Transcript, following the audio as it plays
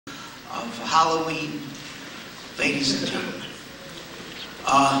of Halloween, ladies and gentlemen.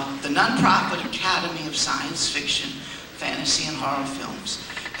 The nonprofit Academy of Science Fiction, Fantasy, and Horror Films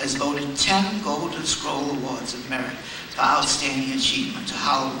has voted 10 Golden Scroll Awards of Merit for Outstanding Achievement to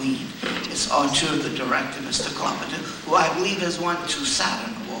Halloween. Its auteur, the director, Mr. Carpenter, who I believe has won 2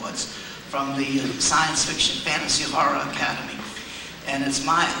 Saturn Awards from the Science Fiction, Fantasy, Horror Academy. And it's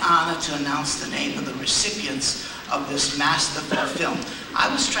my honor to announce the name of the recipients of this masterful film. I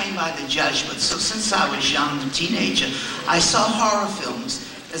was trained by the Jesuits, so since I was young, a teenager, I saw horror films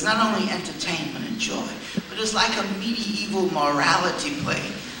as not only entertainment and joy, but as like a medieval morality play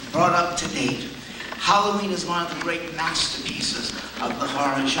brought up to date. Halloween is one of the great masterpieces of the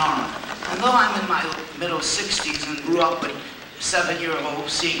horror genre. And though I'm in my middle 60s and grew up with 7-year-old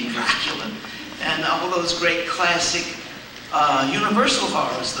seeing Dracula and all those great classic Universal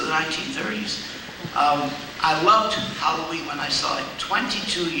horrors of the 1930s, I loved Halloween when I saw it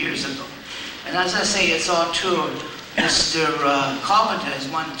 22 years ago. And as I say, its auteur, Mr. Carpenter, has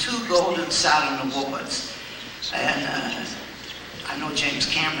won 2 Golden Saturn Awards. And I know James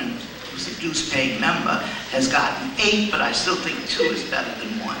Cameron, who's a dues-paying member, has gotten 8, but I still think 2 is better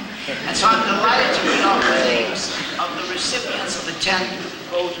than 1. And so I'm delighted to read off the names of the recipients of the 10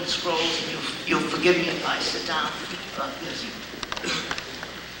 Golden Scrolls. You'll forgive me if I sit down. Yes.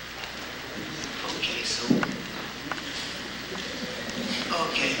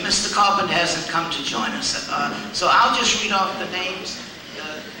 Okay, Mr. Carpenter hasn't come to join us, so I'll just read off the names.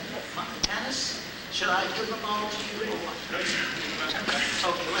 Dennis, should I give them all to you?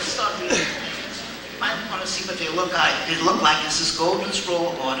 Okay, let's start with you. I want to see what they look like. They look like. This is Golden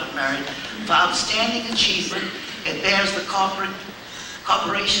Scroll Award of Merit for Outstanding Achievement. It bears the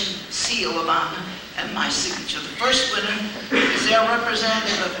corporation seal of honor and my signature. The first winner is their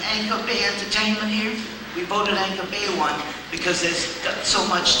representative of Anchor Bay Entertainment here. We voted Anchor Bay one because there's so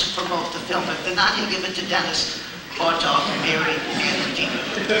much to promote the film. If they're not here, give it to Dennis, Bartok, Mary, and Dean.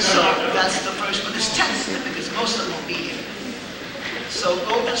 So that's the first one. It's tentative because most of them will be here. So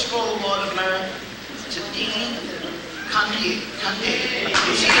Golden Scroll Award of Merit to Dean Kunde.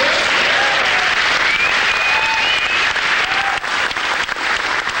 Is he here?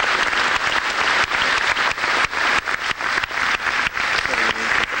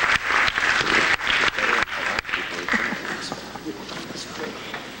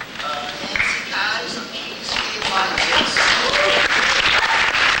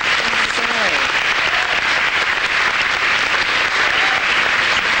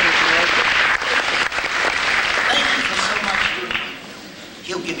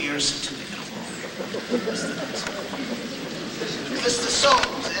 Mr.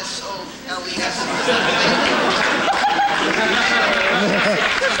 Soles, S-O-L-E-S.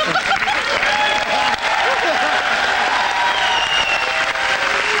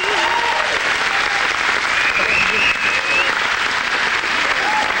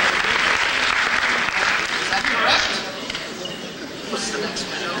 Is that correct? What's the next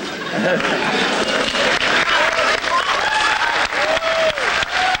one?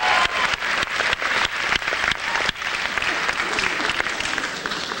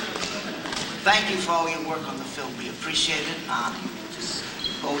 Thank you for all your work on the film. We appreciate it and honor you with this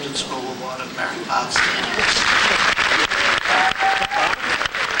Golden Scroll Award of Merit for Outstanding.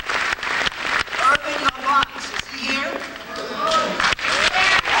 Irving Havans, is he here?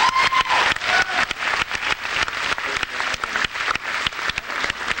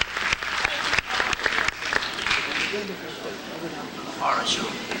 Horror show.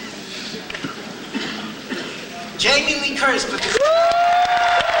 Jamie Lee Curtis, because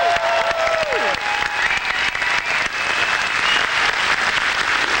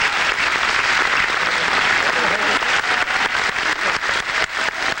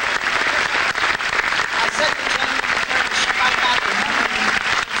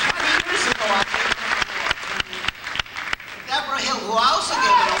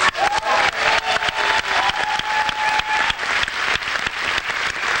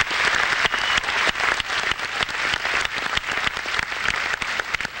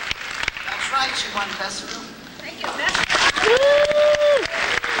she won Best Film. Thank you, Best.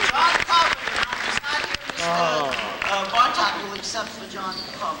 John Carpenter, who's not here, Mr. Bartok will accept for John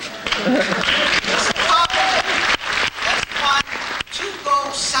Carpenter. Mr. Carpenter has won 2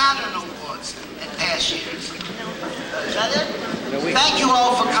 Gold Saturn Awards in past years. Is that it? Thank you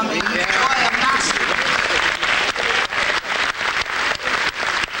all for coming. Enjoy a master.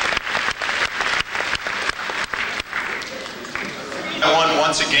 I want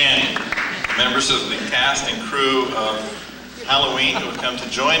once again members of the cast and crew of Halloween who have come to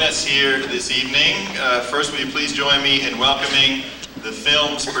join us here this evening. First, will you please join me in welcoming the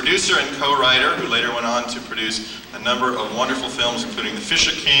film's producer and co-writer, who later went on to produce a number of wonderful films, including The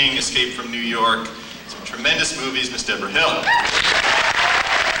Fisher King, Escape from New York, some tremendous movies, Miss Deborah Hill.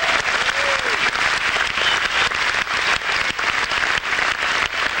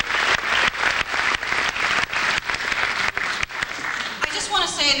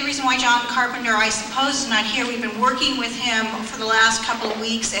 The reason why John Carpenter, I suppose, is not here, we've been working with him for the last couple of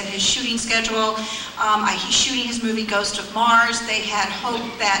weeks at his shooting schedule. He's shooting his movie Ghost of Mars. They had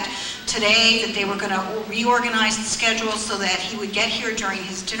hoped that today that they were going to reorganize the schedule so that he would get here during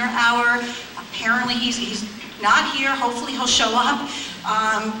his dinner hour. Apparently he's not here. Hopefully he'll show up.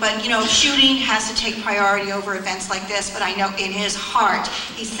 But you know, shooting has to take priority over events like this. But I know in his heart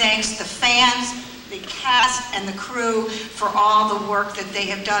he thanks the fans, the cast and the crew for all the work that they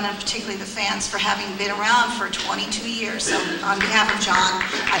have done, and particularly the fans for having been around for 22 years. So on behalf of John,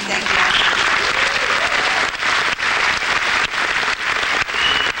 I thank you all.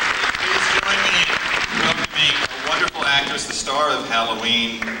 Please join me in welcoming a wonderful actress, the star of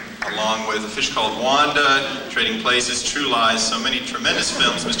Halloween, along with A Fish Called Wanda, Trading Places, True Lies, so many tremendous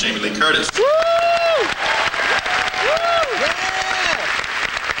films, Miss Jamie Lee Curtis. Woo! Woo! Yeah!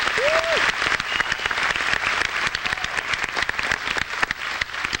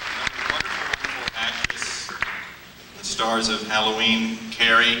 Stars of Halloween,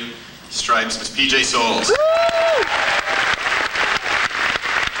 Carrie, Stripes, Miss P.J. Souls.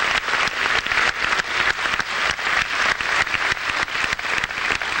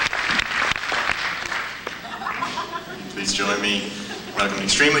 Please join me in welcoming an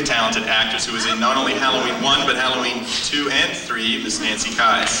extremely talented actress who was in not only Halloween 1, but Halloween 2 and 3, Miss Nancy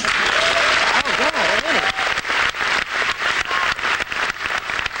Kyes.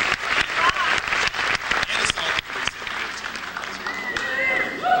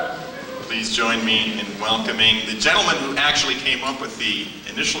 Please join me in welcoming the gentleman who actually came up with the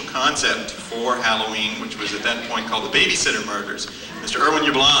initial concept for Halloween, which was at that point called the Babysitter Murders, Mr. Erwin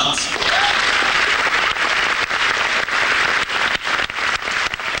Yablans.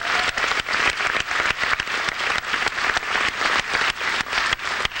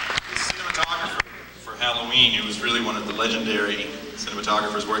 The cinematographer for Halloween, who was really one of the legendary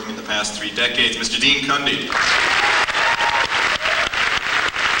cinematographers working in the past 3 decades, Mr. Dean Cundy.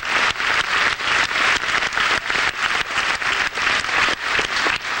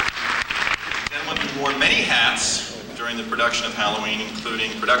 Wore many hats during the production of Halloween,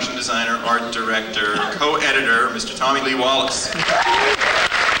 including production designer, art director, co-editor, Mr. Tommy Lee Wallace.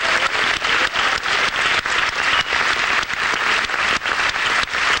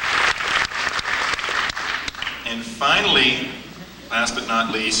 And finally, last but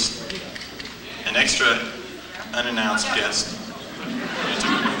not least, an extra unannounced guest.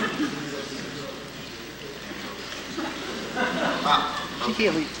 We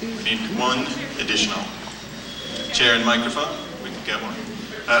need one additional chair and microphone. We can get one.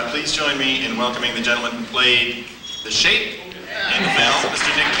 Please join me in welcoming the gentleman who played the Shape in the film,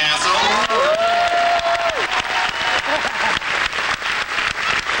 Mr. Nick Castle.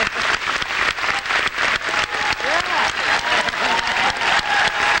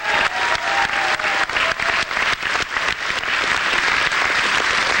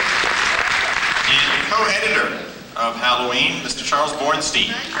 And the co-editor of Halloween, Mr. Charles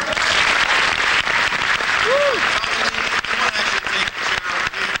Bornstein.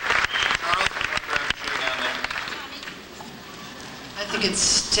 I think it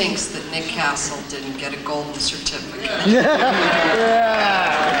stinks that Nick Castle didn't get a golden certificate.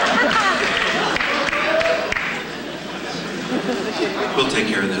 We'll take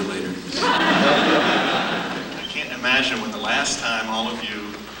care of that later. I can't imagine when the last time all of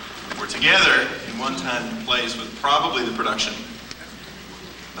you were together in one time and place with probably the production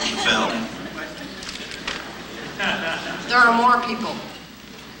of the film. There are more people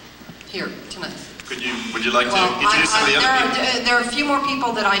here tonight. Would you like to introduce some of the other people? There are a few more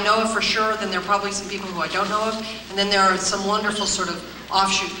people that I know of for sure, then there are probably some people who I don't know of, and then there are some wonderful sort of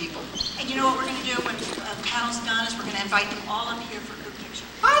offshoot people. And you know what we're going to do when the panel's done is we're going to invite them all up here for a group picture.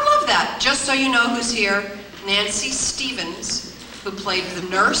 I love that. Just so you know who's here, Nancy Stevens, who played the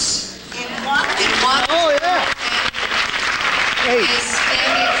nurse In one. Oh, yeah. And is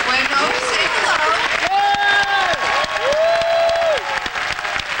standing. Wait, no, say hello.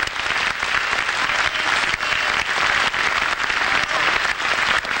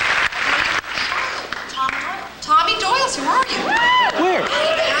 Tommy Doyle, where are you? Where?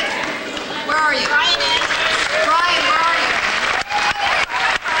 Where are you? Brian, where are you?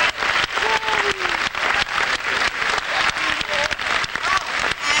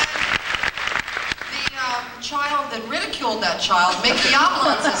 The child that ridiculed that child. Mickey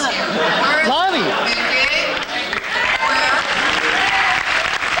Oblons is here. Where is Lonnie. Mickey? Where?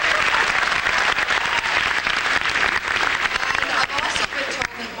 And I've also been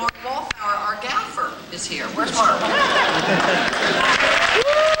told that Mark Wallflower, our gaffer, is here. Where's Mark?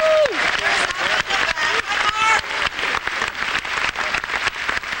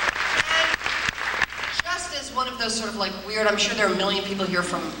 One of those sort of like weird, I'm sure there are a million people here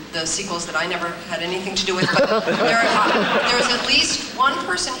from the sequels that I never had anything to do with, but there's at least one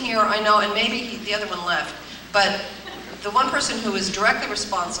person here I know, and maybe the other one left, but the one person who is directly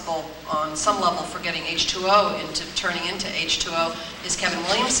responsible on some level for getting H2O into turning into H2O is Kevin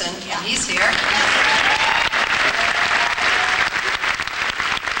Williamson, and he's here.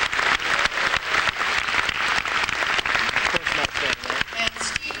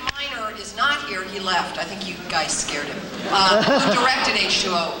 Is not here, he left. I think you guys scared him. Who directed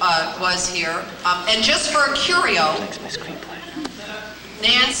H2O was here. And just for a curio,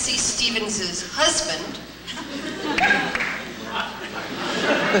 Nancy Stevens' husband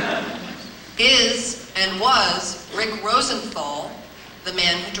is and was Rick Rosenthal, the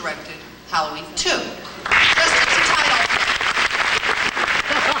man who directed Halloween 2. Just as a title.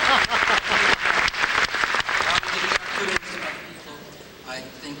 I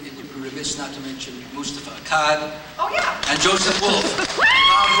think it would be remiss not to mention Mustafa Akkad Oh, yeah. and Joseph Wolf,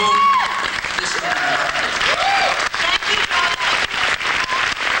 without whom this would not happen.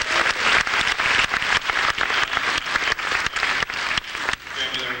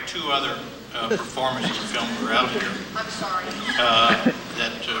 Jeremy, there are two other performers in the film who are out here I'm sorry.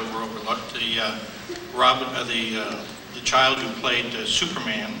 that were overlooked. The child who played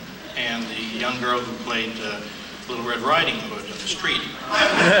Superman and the young girl who played Little Red Riding Hood on the street, who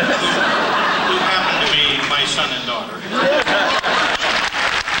happened to be my son and daughter.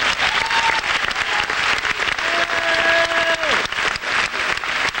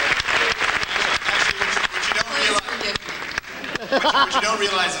 What you don't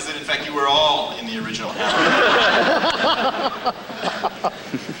realize is that, in fact, you were all in the original Halloween.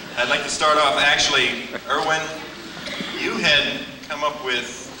 I'd like to start off, actually, Irwin, you had come up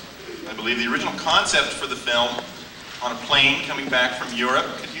with, I believe, the original concept for the film on a plane coming back from Europe.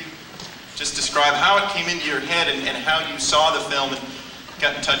 Could you just describe how it came into your head and how you saw the film and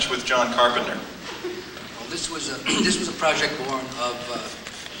got in touch with John Carpenter? Well, this was a project born of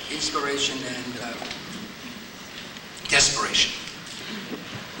inspiration and desperation.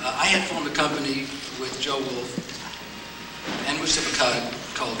 I had formed a company with Joe Wolf and Mustafa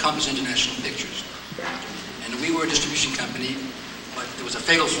Akkad called Compass International Pictures. And we were a distribution company, but there was a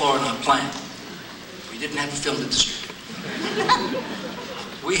fatal flaw in our plan. We didn't have a film to distribute.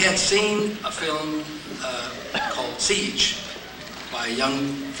 We had seen a film called Siege by a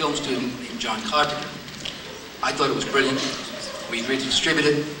young film student named John Carpenter. I thought it was brilliant. We agreed to distribute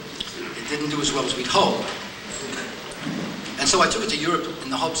it. It didn't do as well as we'd hoped. And so I took it to Europe in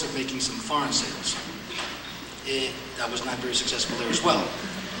the hopes of making some foreign sales. That was not very successful there as well.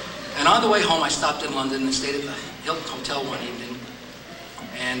 And on the way home, I stopped in London and stayed at the Hilton Hotel one evening.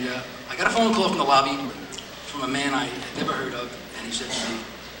 And I got a phone call from the lobby from a man I had never heard of. And he said to me,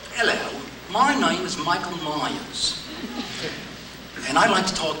 "Hello, my name is Michael Myers. And I'd like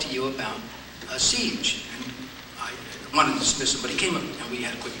to talk to you about Siege." And I wanted to dismiss him, but he came up and we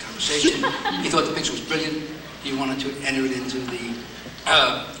had a quick conversation. He thought the picture was brilliant. He wanted to enter it into the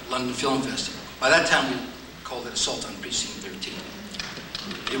London Film Festival. By that time, we called it Assault on Precinct 13.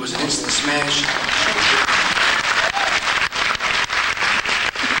 It was an instant smash.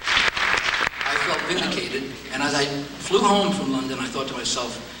 I felt vindicated, and as I flew home from London, I thought to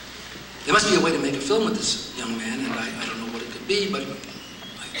myself, there must be a way to make a film with this young man, and I don't know what it could be, but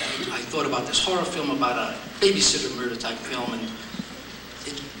I thought about this horror film about a babysitter murder type film, and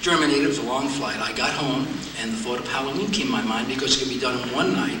it germinated. It was a long flight. I got home, and the thought of Halloween came to my mind because it could be done in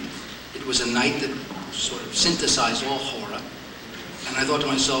one night. It was a night that sort of synthesized all horror. And I thought to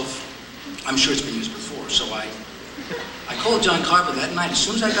myself, I'm sure it's been used before. So I called John Carpenter that night. As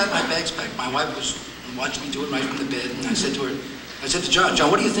soon as I got my bags packed, my wife was watching me do it right from the bed. And I said to John,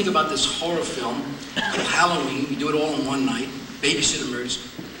 what do you think about this horror film called Halloween? We do it all in one night, babysitter murders.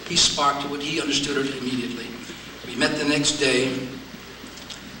 He sparked to it. He understood it immediately. We met the next day.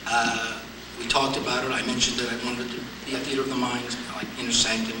 We talked about it. I mentioned that I wanted to be a theater of the mind, like Inner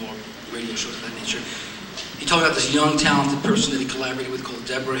Sanctum or radio shows of that nature. He told me about this young, talented person that he collaborated with called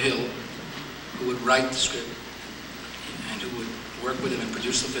Deborah Hill, who would write the script and who would work with him and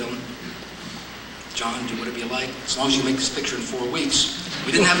produce the film. John, do whatever you like, as long as you make this picture in 4 weeks.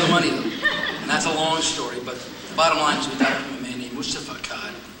 We didn't have the money, though. And that's a long story, but the bottom line is we got a man named Mustafa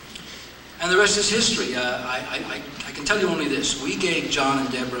Akkad. And the rest is history. I can tell you only this. We gave John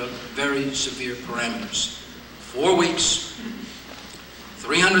and Deborah very severe parameters. 4 weeks,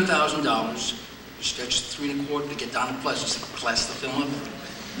 $300,000, you stretch 3 1/4 to get down to Pleasant, class the film up.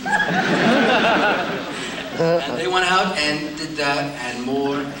 And they went out and did that and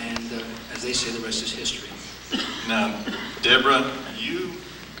more, and as they say, the rest is history. Now, Deborah, you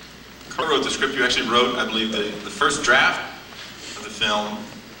co-wrote the script. You actually wrote, I believe, the first draft of the film,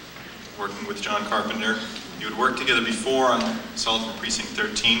 working with John Carpenter. You had worked together before on Assault on Precinct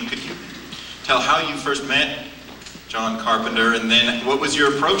 13. Could you tell how you first met John Carpenter, and then what was your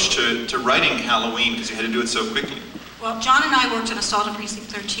approach to writing Halloween, because you had to do it so quickly? Well, John and I worked on Assault on Precinct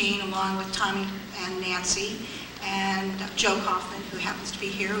 13 along with Tommy and Nancy and Joe Kaufman, who happens to be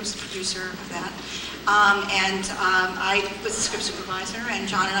here, who's the producer of that. I was the script supervisor, and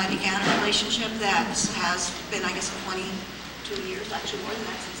John and I began a relationship that has been, I guess, 22 years, actually more than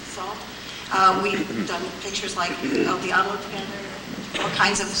that, since Assault. We've done pictures like El Diablo together, all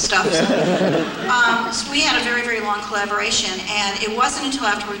kinds of stuff. So we had a very, very long collaboration, and it wasn't until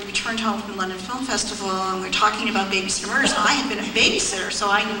after we returned home from the London Film Festival and we were talking about babysitter murders. I had been a babysitter, so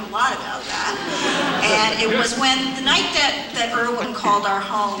I knew a lot about that. And it was when the night that Irwin called our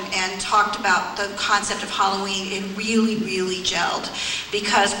home and talked about the concept of Halloween, it really, really gelled,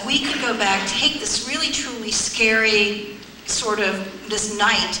 because we could go back, take this really, truly scary sort of this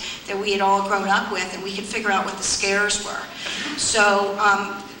night that we had all grown up with, and we could figure out what the scares were. So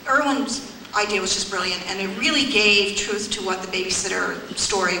Irwin's idea was just brilliant, and it really gave truth to what the babysitter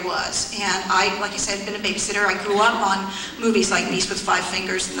story was. And I, like I said, had been a babysitter. I grew up on movies like Niece with Five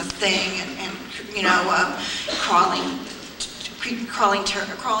Fingers and The Thing, and you know, Crawling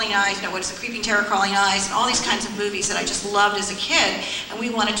Eyes, no, what is it, Creeping Terror, Crawling Eyes, and all these kinds of movies that I just loved as a kid, and we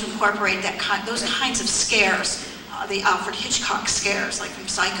wanted to incorporate those kinds of scares. The Alfred Hitchcock scares, like from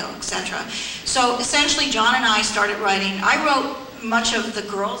Psycho, etc. So essentially, John and I started writing. I wrote much of the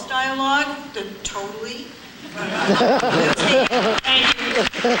girls' dialogue, totally.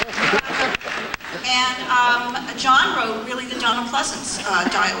 And John wrote really the Donald Pleasance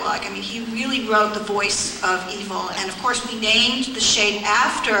dialogue. I mean, he really wrote the voice of evil. And of course, we named the shape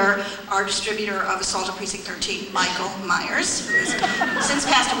after our distributor of Assault on Precinct 13, Michael Myers, who has since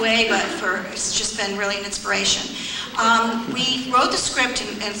passed away, but it's just been really an inspiration. We wrote the script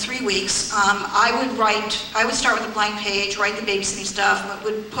in 3 weeks. I would start with a blank page, write the babysitting stuff, but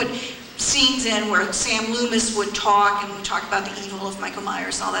would put scenes in where Sam Loomis would talk, and would talk about the evil of Michael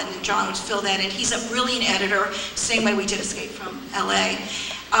Myers and all that, and John would fill that in. He's a brilliant editor, same way we did Escape from LA.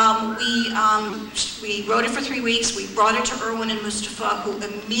 We wrote it for 3 weeks. We brought it to Irwin and Mustafa, who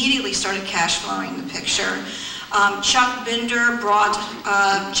immediately started cash flowing the picture. Chuck Binder brought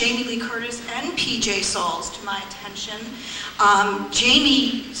Jamie Lee Curtis and PJ Soles to my attention.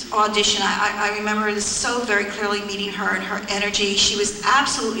 Jamie's audition, I remember this so very clearly, meeting her and her energy. She was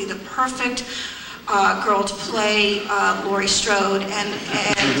absolutely the perfect girl to play Laurie Strode, and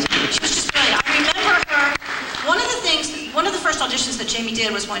she was just brilliant. I remember her, one of the first auditions that Jamie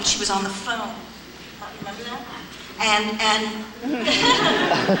did was when she was on the phone. Remember that?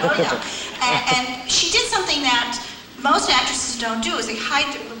 Oh yeah. And she did something that most actresses don't do, is they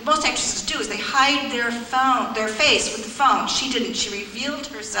hide their face with the phone. She didn't. She revealed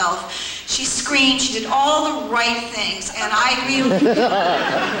herself. She screamed. She did all the right things, and I really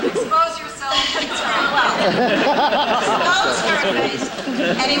Expose yourself. Expose her face.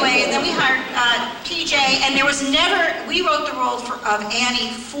 Anyway, and then we hired PJ, and we wrote the role of Annie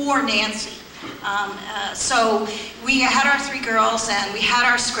for Nancy. So we had our 3 girls, and we had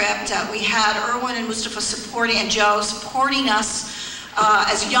our script. We had Irwin and Mustafa supporting, and Joe supporting us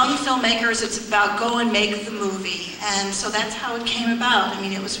as young filmmakers. It's about go and make the movie, and so that's how it came about. I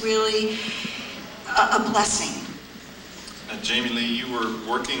mean, it was really a blessing. Now, Jamie Lee, you were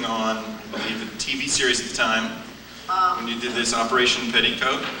working on, I believe, a TV series at the time when you did this Operation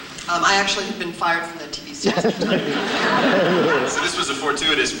Petticoat. I actually had been fired from that TV series at the time. So this was a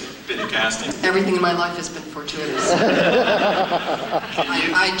fortuitous bit of casting. Everything in my life has been fortuitous.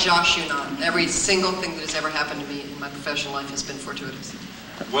 I josh you not. Every single thing that has ever happened to me in my professional life has been fortuitous.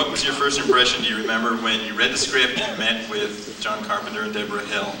 What was your first impression, do you remember, when you read the script and met with John Carpenter and Deborah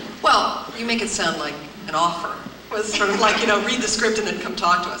Hill? Well, you make it sound like an offer. It was sort of like, read the script and then come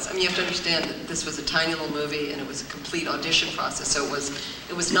talk to us. I mean, you have to understand that this was a tiny little movie, and it was a complete audition process. So it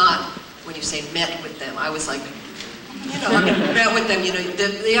was not, when you say met with them, I was like, I met with them.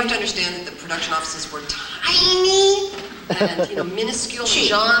 They have to understand that the production offices were tiny and minuscule.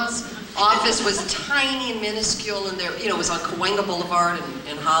 John's office was tiny and minuscule, and there, it was on Cahuenga Boulevard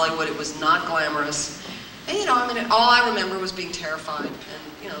in Hollywood. It was not glamorous. And, you know, I mean, all I remember was being terrified and,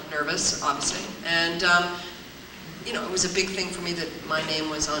 you know, nervous, obviously. And, you know, it was a big thing for me that my name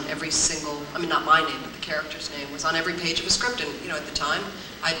was on every single, I mean, not my name, but the character's name was on every page of a script. And, you know, at the time,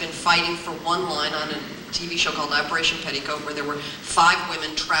 I'd been fighting for one line on a TV show called Operation Petticoat, where there were 5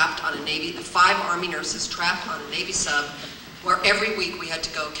 women trapped on a Navy, 5 Army nurses trapped on a Navy sub, where every week we had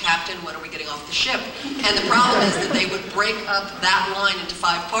to go, Captain, when are we getting off the ship? And the problem is that they would break up that line into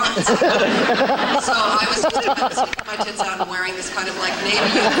 5 parts. So I was just kind of sticking my tits out and wearing this kind of like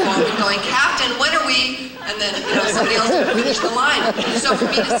Navy uniform and going, Captain, when are we? And then, you know, somebody else would finish the line. So for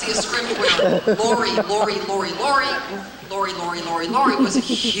me to see a script where Lori was a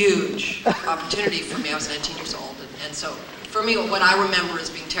huge opportunity for me. I was 19 years old. And so for me, what I remember is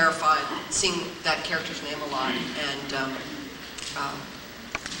being terrified, seeing that character's name a lot, and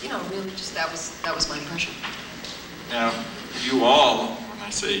you know, really just that was my impression. Now, you all, when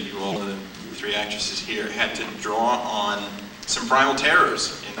I say you all, the 3 actresses here, had to draw on some primal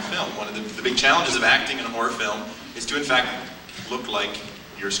terrors in the film. One of the big challenges of acting in a horror film is to, in fact, look like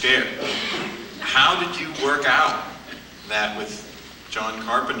you're scared. How did you work out that with John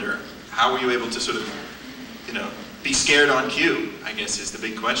Carpenter? How were you able to sort of, you know, be scared on cue, I guess, is the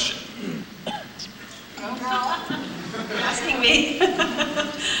big question. Oh, girl. You're asking me.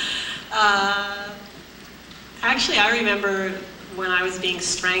 Actually, I remember when I was being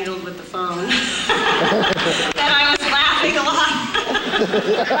strangled with the phone that I was laughing a lot.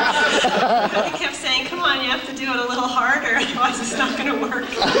 I kept saying, come on, you have to do it a little harder, otherwise it's not going to work.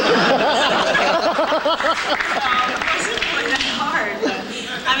 So, it wasn't really that hard. But,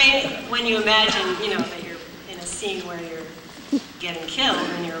 I mean, when you imagine, you know, that you're in a scene where you're getting killed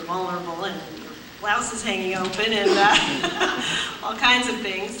and you're vulnerable and your blouse is hanging open and all kinds of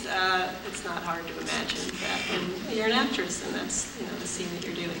things, it's not hard to imagine that. And you're an actress, and that's, you know, the scene that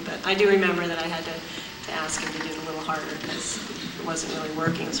you're doing. But I do remember that I had to ask him to do it a little harder because it wasn't really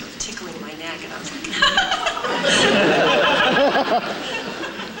working. It was sort of tickling my neck, and I was like,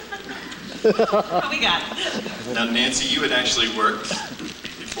 oh, we got it. Now, Nancy, you had actually worked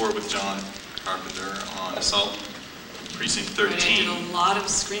before with John Carpenter on Assault Precinct 13. Right, I did a lot of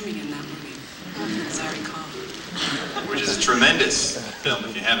screaming in that movie, as I recall. Which is a tremendous film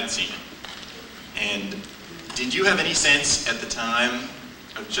if you haven't seen it. And did you have any sense at the time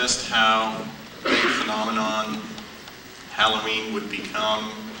of just how big a phenomenon Halloween would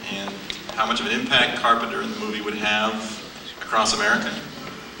become and how much of an impact Carpenter in the movie would have across America?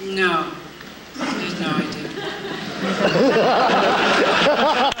 No, there's no idea.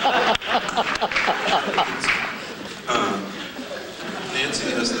 Nancy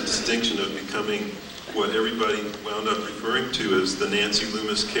has the distinction of becoming what everybody wound up referring to as the Nancy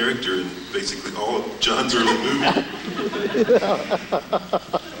Loomis character in basically all of John's early movies.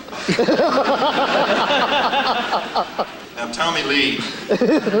 Now, Tommy Lee,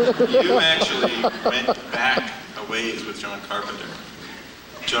 you actually went back a ways with John Carpenter.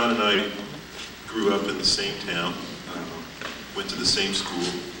 John and I grew up in the same town, went to the same school.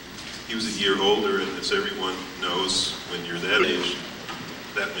 He was a year older, and as everyone knows, when you're that age,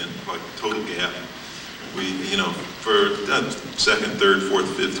 that meant like a total gap. We, you know, for second, third, fourth,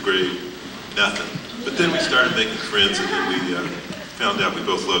 fifth grade, nothing. But then we started making friends, and then we found out we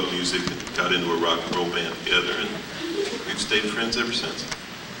both loved music and got into a rock and roll band together, and we've stayed friends ever since.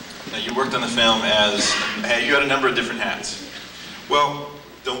 Now, you worked on the film as, you had a number of different hats. Well,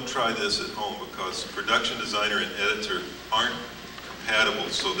 don't try this at home because production designer and editor aren't compatible,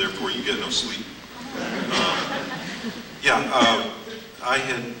 so therefore you get no sleep. I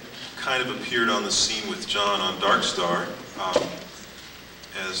had kind of appeared on the scene with John on Dark Star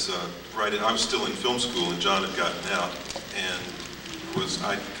I was still in film school and John had gotten out, and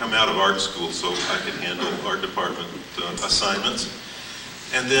I'd come out of art school so I could handle art department assignments.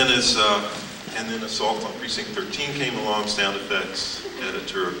 And then Assault on Precinct 13 came along, sound effects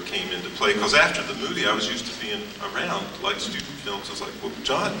editor came into play, because after the movie I was used to being around, like student films. I was like, well,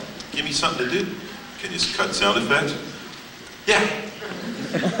 John, give me something to do. Can you cut sound effects? Yeah.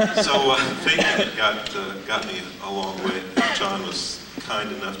 So faking it got me a long way. John was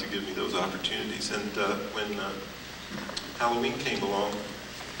kind enough to give me those opportunities. And when Halloween came along,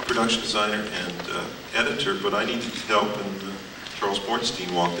 production designer and editor, but I needed help, and Charles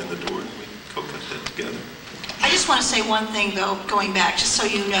Bornstein walked in the door and we co-cut that together. I just want to say one thing, though, going back, just so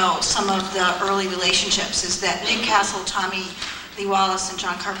you know, some of the early relationships is that Nick Castle, Tommy Lee Wallace, and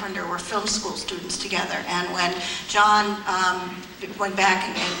John Carpenter were film school students together. And when John went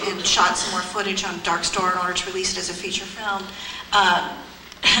back and shot some more footage on Dark Star in order to release it as a feature film,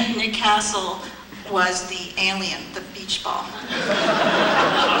 Nick Castle was the alien, the beach ball.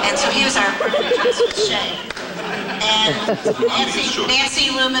 And so he was our Shay. And Nancy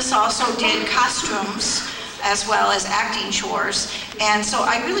Loomis also did costumes as well as acting chores. And so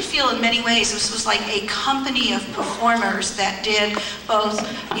I really feel in many ways this was like a company of performers that did both,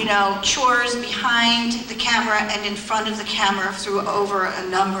 you know, chores behind the camera and in front of the camera through over a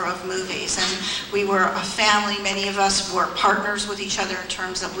number of movies. And we were a family. Many of us were partners with each other in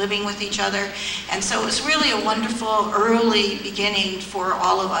terms of living with each other. And so it was really a wonderful early beginning for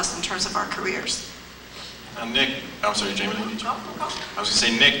all of us in terms of our careers. Nick, I'm sorry, Jamie. I was going to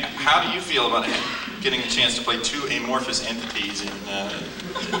say, Nick, how do you feel about getting a chance to play two amorphous entities in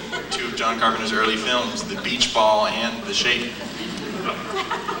two of John Carpenter's early films, The Beach Ball and The Shape?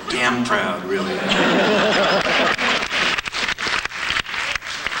 Damn proud, really.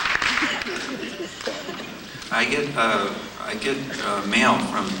 I get mail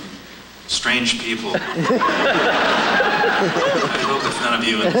from strange people. I hope it's none of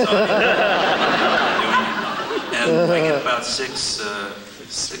you in this audience. And I get about six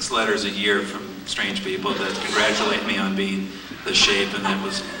letters a year from strange people that congratulate me on being The Shape, and that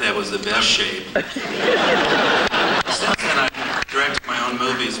was the best shape. Since then I've directed my own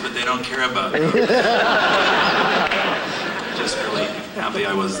movies, but they don't care about it. Just really happy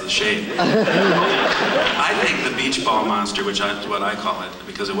I was The Shape. I think the beach ball monster, which is what I call it,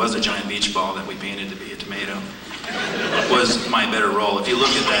 because it was a giant beach ball that we painted to be a tomato, was my better role. If you look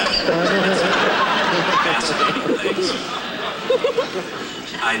at that, it's fascinating things.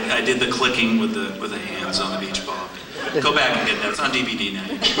 I did the clicking with the hands on the beach ball. Go back and get that. It's on DVD now.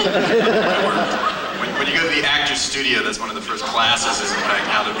 When you go to the actor's studio, that's one of the first classes is, in fact,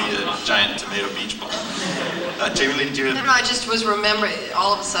 how to be a giant tomato beach ball. Jamie Lee, did you... No, I just was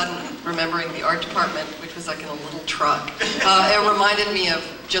all of a sudden remembering the art department, which was like in a little truck. It reminded me of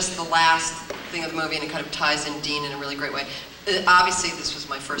just the last thing of the movie, and it kind of ties in Dean in a really great way. Obviously, this was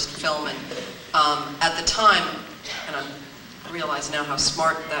my first film, and at the time, and I realize now how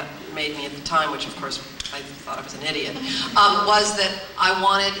smart that made me at the time, which of course I thought I was an idiot, was that I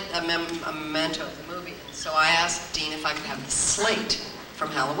wanted a memento of the movie. And so I asked Dean if I could have the slate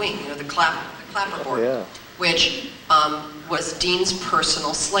from Halloween, you know, the clapperboard, which was Dean's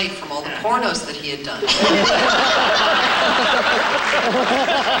personal slate from all the pornos that he had done.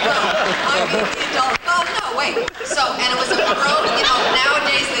 No, wait. So, and it was a you know,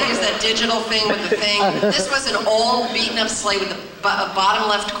 nowadays they use that digital thing with the thing. This was an old beaten up slate with the bottom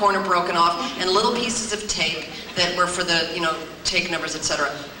left corner broken off and little pieces of tape that were for the, you know, take numbers,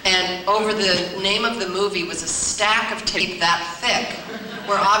 etc. And over the name of the movie was a stack of tape that thick,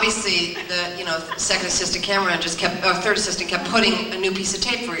 where obviously the, you know, second assistant cameraman just kept, or third assistant kept putting a new piece of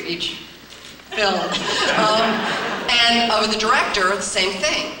tape for each film. And over the director, the same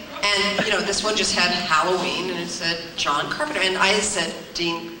thing. And, you know, this one just had Halloween, and it said John Carpenter. And I said,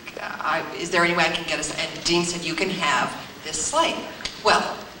 Dean, is there any way I can get us? And Dean said, you can have this slate. Well,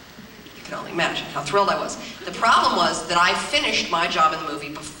 you can only imagine how thrilled I was. The problem was that I finished my job in the movie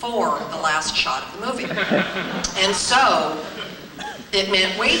before the last shot of the movie. And so, it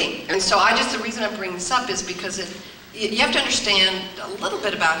meant waiting. And so the reason I'm bringing this up is because you have to understand a little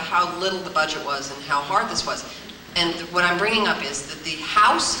bit about how little the budget was and how hard this was. And what I'm bringing up is that the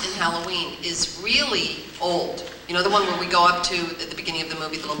house in Halloween is really old. You know, the one where we go up to, at the beginning of the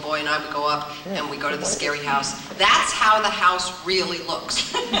movie, the little boy and I would go up and we go to the scary house. That's how the house really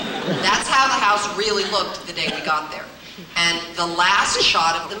looks. That's how the house really looked the day we got there. And the last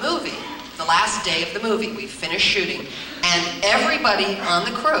shot of the movie, the last day of the movie, we finished shooting, and everybody on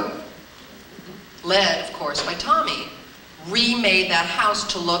the crew, led, of course, by Tommy, remade that house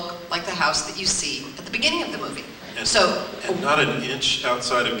to look like the house that you see at the beginning of the movie. And not an inch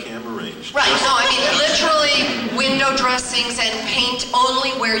outside of camera range. Right, no, I mean, literally window dressings and paint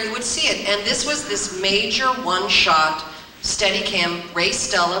only where you would see it. And this was this major one-shot Steadicam. Ray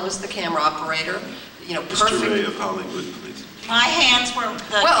Stella was the camera operator. You know, perfect. Mr. Ray of Hollywood, please. My hands were the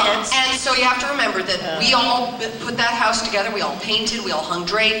kids. And so you have to remember that we all put that house together, we all painted, we all hung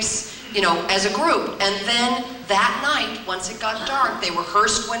drapes, you know, as a group. And then that night, once it got dark, they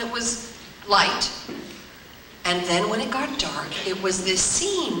rehearsed when it was light. And then when it got dark, it was this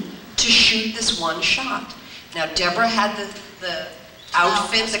scene to shoot this one shot. Now, Deborah had the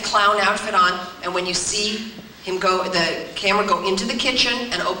outfit, the clown outfit on, and when you see him go, the camera go into the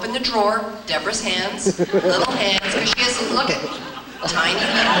kitchen and open the drawer, Deborah's hands, little hands, because she has, look at, tiny little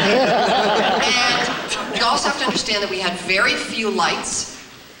hands. And you also have to understand that we had very few lights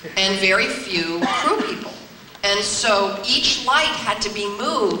and very few crew people. And so each light had to be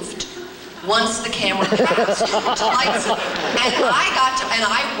moved once the camera passed. Lights. And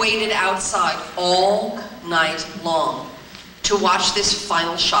I waited outside all night long to watch this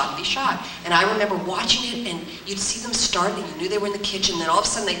final shot be shot. And I remember watching it, and you'd see them start, and you knew they were in the kitchen, and then all of a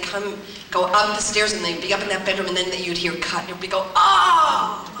sudden they'd go up the stairs, and they'd be up in that bedroom, and then you'd hear cut, and it'd be go,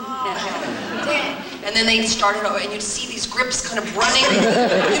 oh, and then they'd start it over, and you'd see these grips kind of running,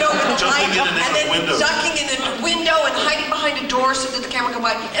 you know, with the light, and then ducking in a window and hiding behind a door so that the camera could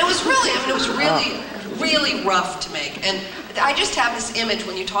by. And it was really, it was really rough to make. And I just have this image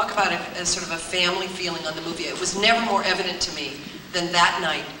when you talk about it as sort of a family feeling on the movie. It was never more evident to me than that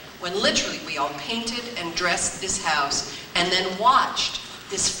night when literally we all painted and dressed this house and then watched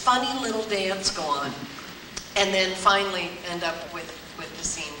this funny little dance go on and then finally end up with the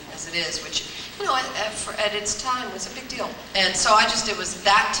scene as it is, which, you know, at its time was a big deal. And so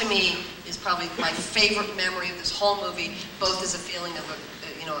that to me is probably my favorite memory of this whole movie, both as a feeling of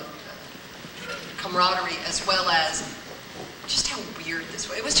camaraderie as well as just how weird this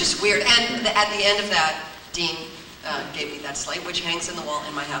was. It was just weird. And at the end of that, Dean gave me that slate, which hangs in the wall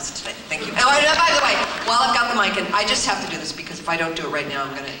in my house today. Thank you. And by the way, while I've got the mic, and I just have to do this because if I don't do it right now,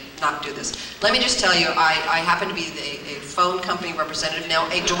 I'm going to not do this. Let me just tell you, I happen to be a phone company representative now,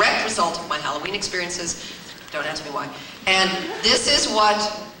 a direct result of my Halloween experiences. Don't ask me why. And this is what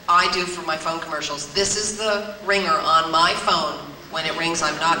I do for my phone commercials. This is the ringer on my phone. When it rings,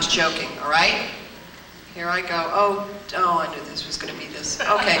 I'm not joking, all right? Here I go. Oh, I knew this was going to be this.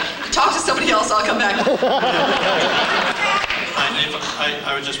 Okay, talk to somebody else, I'll come back.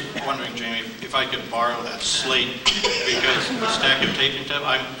 I was just wondering, Jamie, if I could borrow that slate, because the stack of taping tab,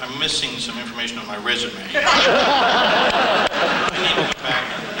 I'm missing some information on my resume. I need to go back.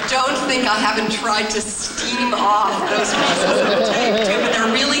 Don't think I haven't tried to steam off those pieces of tape, too, but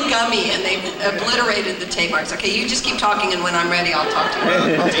they're really gummy, and they've obliterated the tape marks. Okay, you just keep talking, and when I'm ready, I'll talk to you.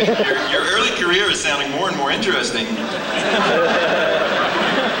 Your early career is sounding more and more interesting.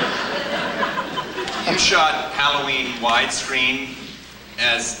 You shot Halloween widescreen,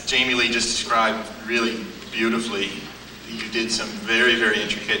 as Jamie Lee just described really beautifully. You did some very, very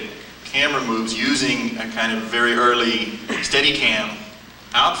intricate camera moves using a kind of very early Steadicam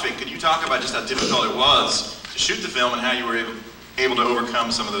outfit. Could you talk about just how difficult it was to shoot the film and how you were able to overcome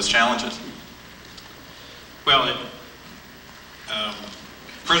some of those challenges? Well,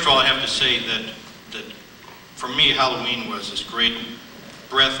 first of all, I have to say that for me, Halloween was this great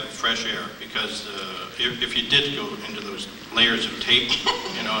breath of fresh air, because if you did go into those layers of tape,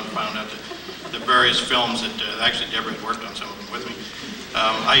 you know, and found out the various films that actually Deborah had worked on some of them with me,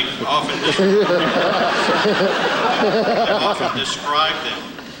 I often describe them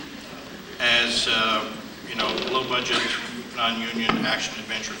as, you know, low-budget, non-union action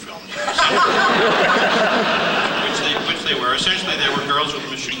adventure films, which they were. Essentially, they were girls with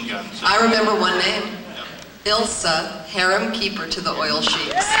machine guns. I remember one name. Ilsa, harem keeper to the oil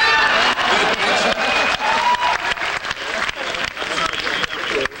sheiks.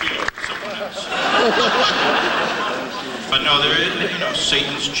 But no, there is, you know,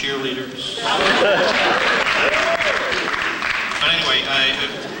 Satan's cheerleaders. But anyway,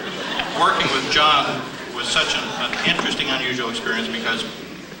 working with John was such an interesting, unusual experience, because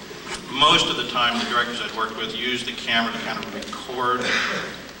most of the time the directors I'd worked with used the camera to kind of record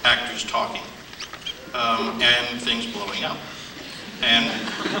actors talking and things blowing up. And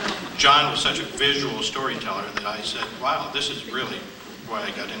John was such a visual storyteller that I said, wow, this is really why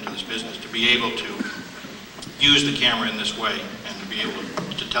I got into this business, to be able to use the camera in this way and to be able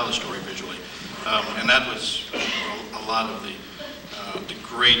to tell a story visually. And that was a lot of the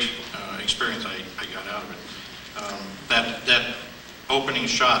great experience I got out of it. That opening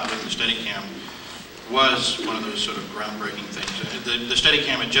shot with the Steadicam was one of those sort of groundbreaking things. The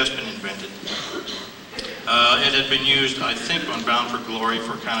Steadicam had just been invented. It had been used, I think, on Bound for Glory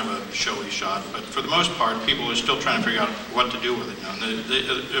for kind of a showy shot, but for the most part, people were still trying to figure out what to do with it. Now,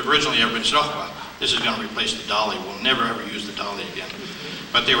 originally, everybody said, oh, well, this is going to replace the dolly. We'll never, ever use the dolly again.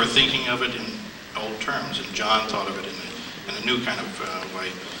 But they were thinking of it in old terms, and John thought of it in a new kind of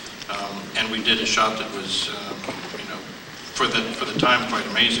way. And we did a shot that was, you know, for the time, quite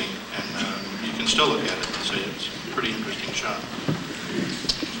amazing. And you can still look at it and say it's a pretty interesting shot.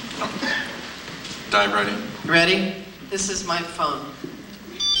 Dive right in. Ready? This is my phone.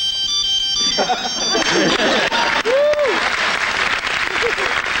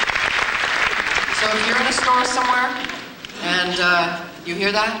 So if you're in a store somewhere and you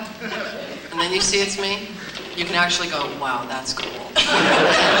hear that, and then you see it's me, you can actually go, wow, that's cool.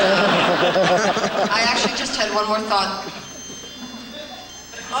 I actually just had one more thought.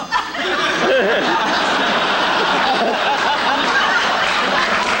 Oh.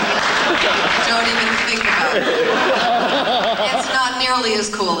 Don't even think about it. It's not nearly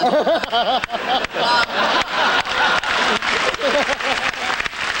as cool anymore.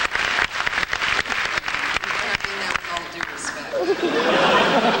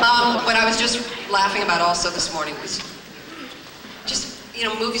 What I was just laughing about also this morning was just, you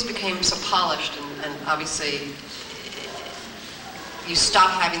know, movies became so polished and obviously you stop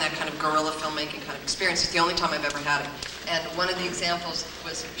having that kind of guerrilla filmmaking kind of experience. It's the only time I've ever had it. And one of the examples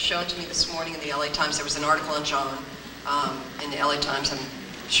was shown to me this morning in the LA Times. There was an article on John in the LA Times. I'm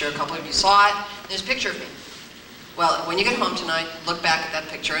sure a couple of you saw it. There's a picture of me. Well, when you get home tonight, look back at that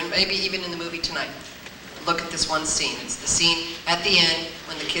picture, and maybe even in the movie tonight. Look at this one scene. It's the scene at the end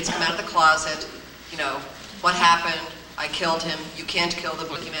when the kids come out of the closet. You know, what happened? I killed him. You can't kill the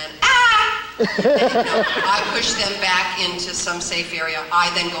boogeyman. Ah! And, you know, I push them back into some safe area. I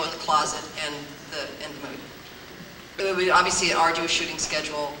then go in the closet and end the movie. It was obviously an arduous shooting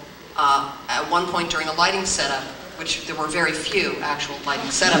schedule. At one point during a lighting setup, which there were very few actual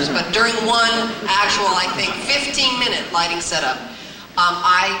lighting setups, but during one actual, I think, 15-minute lighting setup,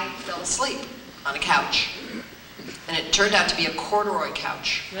 I fell asleep on a couch. And it turned out to be a corduroy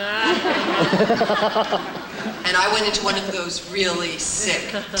couch. And I went into one of those really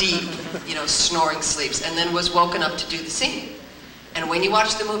sick, deep, you know, snoring sleeps, and then was woken up to do the scene. And when you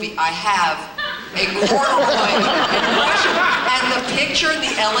watch the movie, I have a corduroy impression. And the picture in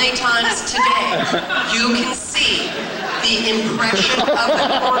the LA Times today, you can see the impression of the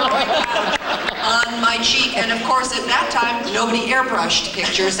corduroy couch on my cheek. And of course, at that time, nobody airbrushed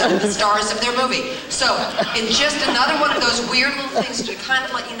pictures of the stars of their movie. So it's just another one of those weird little things to kind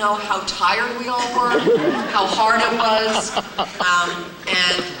of let you know how tired we all were, how hard it was,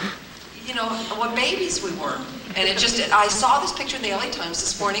 and you know, what babies we were. And it just, I saw this picture in the LA Times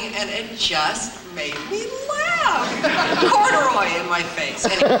this morning, and it just made me laugh. Corduroy in my face.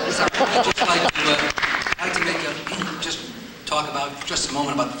 Anyway, sorry. I'd just like to make just talk about just a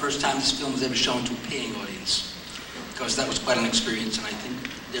moment about the first time this film was ever shown to a paying audience, because that was quite an experience, and I think,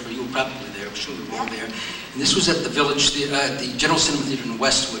 Deborah, you were probably there. I'm sure you were there. And this was at the Village, the General Cinema Theater in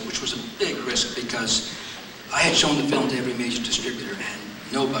Westwood, which was a big risk because I had shown the film to every major distributor, and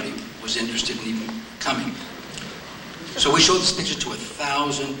nobody was interested in even coming. So we showed this picture to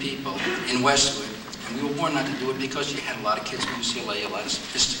 1,000 people in Westwood, and we were warned not to do it because you had a lot of kids from UCLA, a lot of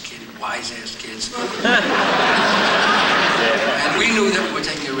sophisticated, wise-ass kids. And we knew that we were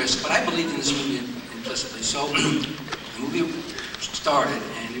taking a risk, but I believed in this movie implicitly. So the movie started,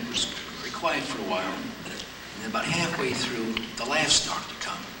 and it was very quiet for a while. And about halfway through, the laughs started to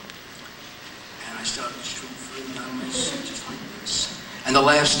come. And I started to feel on my seat just like this. And the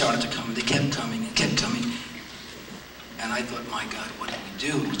laughs started to come, and they kept coming and kept coming. And I thought, my God, what did we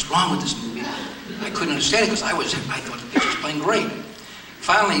do? What's wrong with this movie? I couldn't understand it because I thought the picture was playing great.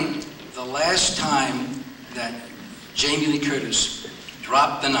 Finally, the last time that Jamie Lee Curtis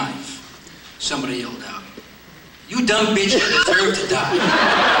dropped the knife, somebody yelled out, "You dumb bitch, you deserve to die."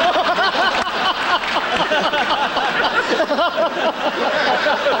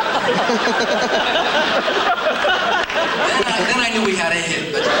 then I knew we had a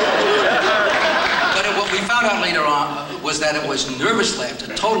hit. But what we found out later on was that it was nervous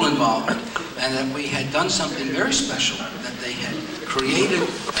laughter, total involvement, and that we had done something very special, that they had created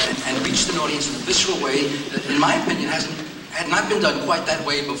and reached an audience in a visceral way that, in my opinion, had not been done quite that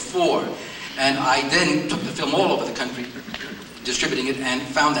way before. And I then took the film all over the country, distributing it, and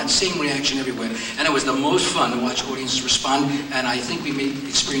found that same reaction everywhere. And it was the most fun to watch audiences respond, and I think we may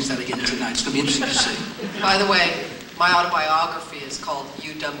experience that again tonight. It's going to be interesting to see. By the way, my autobiography is called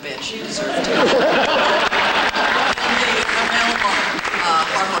 "You Dumb Bitch, You Deserve to Die."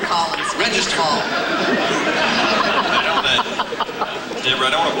 HarperCollins. Register. Deborah, I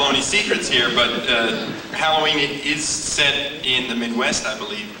don't want to blow any secrets here, but Halloween is set in the Midwest, I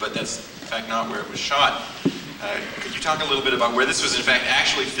believe, but that's in fact not where it was shot. Could you talk a little bit about where this was in fact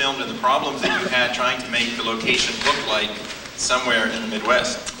actually filmed and the problems that you had trying to make the location look like somewhere in the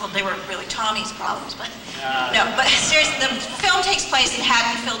Midwest? Well, they were really Tommy's problems, but no, but seriously, the film takes place in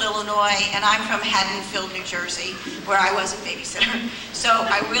Haddonfield, Illinois, and I'm from Haddonfield, New Jersey, where I was a babysitter. So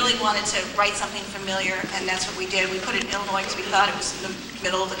I really wanted to write something familiar, and that's what we did. We put it in Illinois because we thought it was in the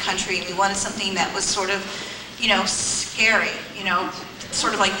middle of the country. We wanted something that was sort of, you know, scary, you know,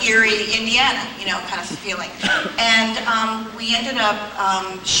 sort of like Erie, Indiana, you know, kind of feeling. And we ended up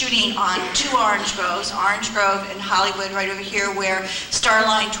shooting on 2 orange groves and Hollywood right over here, where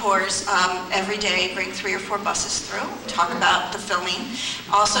Starline tours every day, bring 3 or 4 buses through, talk about the filming.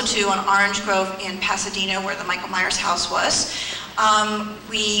 Also to an orange grove in Pasadena, where the Michael Myers house was.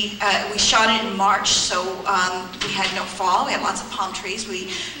 We shot it in March, so we had no fall. We had lots of palm trees.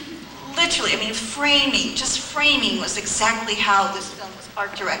 We literally, I mean, framing, just framing was exactly how this film was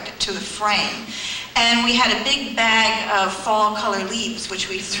art directed, to the frame. And we had a big bag of fall color leaves, which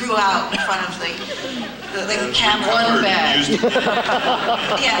we threw out in front of the camera. One bag.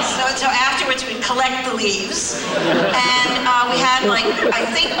 Yes, so afterwards we'd collect the leaves. And we had like, I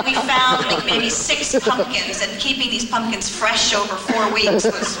think we found like maybe 6 pumpkins, and keeping these pumpkins fresh over 4 weeks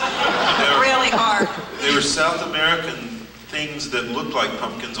was really hard. They were South American things that looked like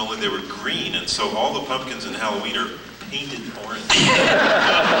pumpkins, only they were green, and so all the pumpkins in Halloween are painted orange.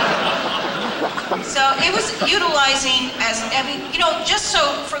 So it was utilizing, I mean, you know, just so,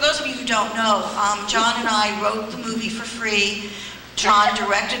 for those of you who don't know, John and I wrote the movie for free. John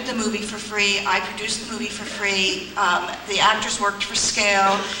directed the movie for free. I produced the movie for free. The actors worked for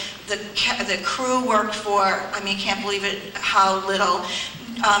scale. The crew worked for, I mean, I can't believe it, how little.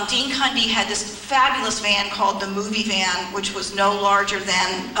 Dean Cundy had this fabulous van called the Movie Van, which was no larger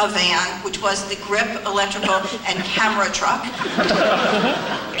than a van, which was the grip, electrical, and camera truck.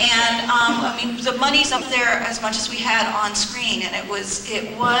 And I mean, the money's up there as much as we had on screen, and it was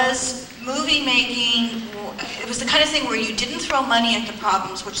movie making. It was the kind of thing where you didn't throw money at the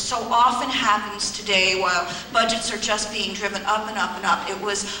problems, which so often happens today while budgets are just being driven up and up and up. It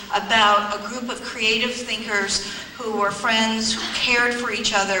was about a group of creative thinkers who were friends, who cared for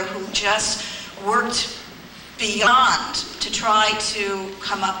each other, who just worked beyond to try to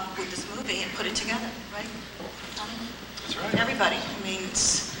come up with this movie and put it together, right? That's right. Everybody. I mean,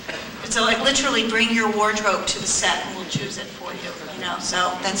 it's like literally bring your wardrobe to the set and we'll choose it for you, you know?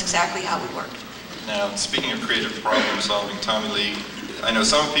 So that's exactly how we worked. Now, speaking of creative problem solving, Tommy Lee, I know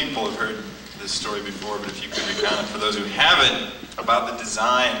some people have heard this story before, but if you could recount it for those who haven't, about the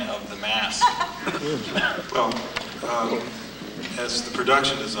design of the mask. Well, as the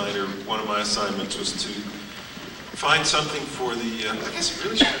production designer, one of my assignments was to find something for the, I guess it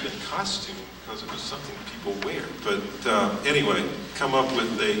really should have been costume, because it was something people wear. But anyway, come up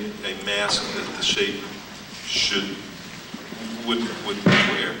with a mask that the Shape would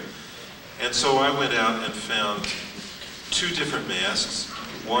wear. And so I went out and found 2 different masks.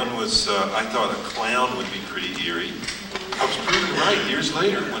 One was, I thought a clown would be pretty eerie. I was proven right years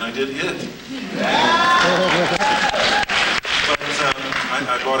later when I did It. But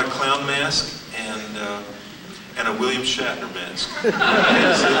I bought a clown mask and a William Shatner mask.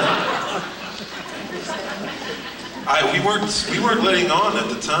 We weren't letting on at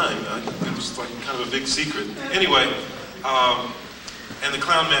the time. It was like kind of a big secret. Anyway. And the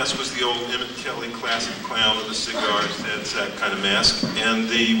clown mask was the old Emmett Kelly classic clown with the cigars, that's that kind of mask. And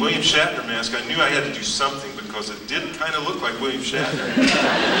the William Shatner mask, I knew I had to do something because it did kind of look like William Shatner.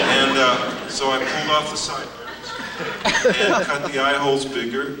 And so I pulled off the sideburns and cut the eye holes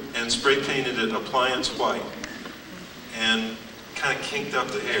bigger and spray painted it appliance white. And kind of kinked up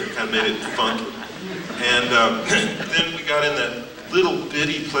the hair, kind of made it funky. And then we got in that little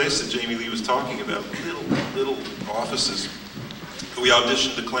bitty place that Jamie Lee was talking about, little offices. We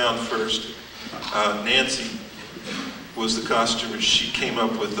auditioned the clown first. Nancy was the costumer. She came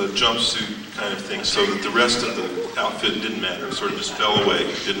up with a jumpsuit kind of thing so that the rest of the outfit didn't matter. It sort of just fell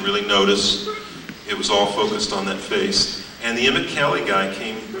away. Didn't really notice. It was all focused on that face. And the Emmett Kelly guy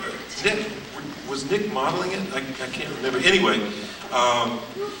came. Nick, was Nick modeling it? I can't remember. Anyway,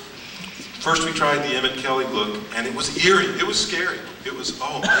 first we tried the Emmett Kelly look, and it was eerie. It was scary. It was,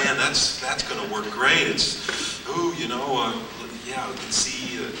 oh man, that's going to work great. It's, ooh, you know, yeah, I can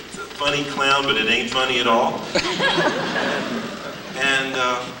see the funny clown, but it ain't funny at all. And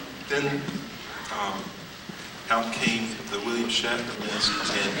then out came the William Shatner mask,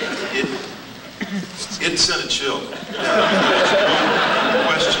 and it sent a chill down the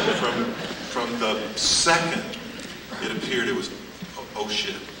question from the second it appeared. It was, oh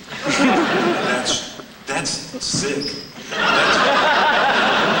shit, that's sick.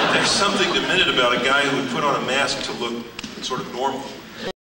 There's something demented about a guy who would put on a mask to look sort of normal.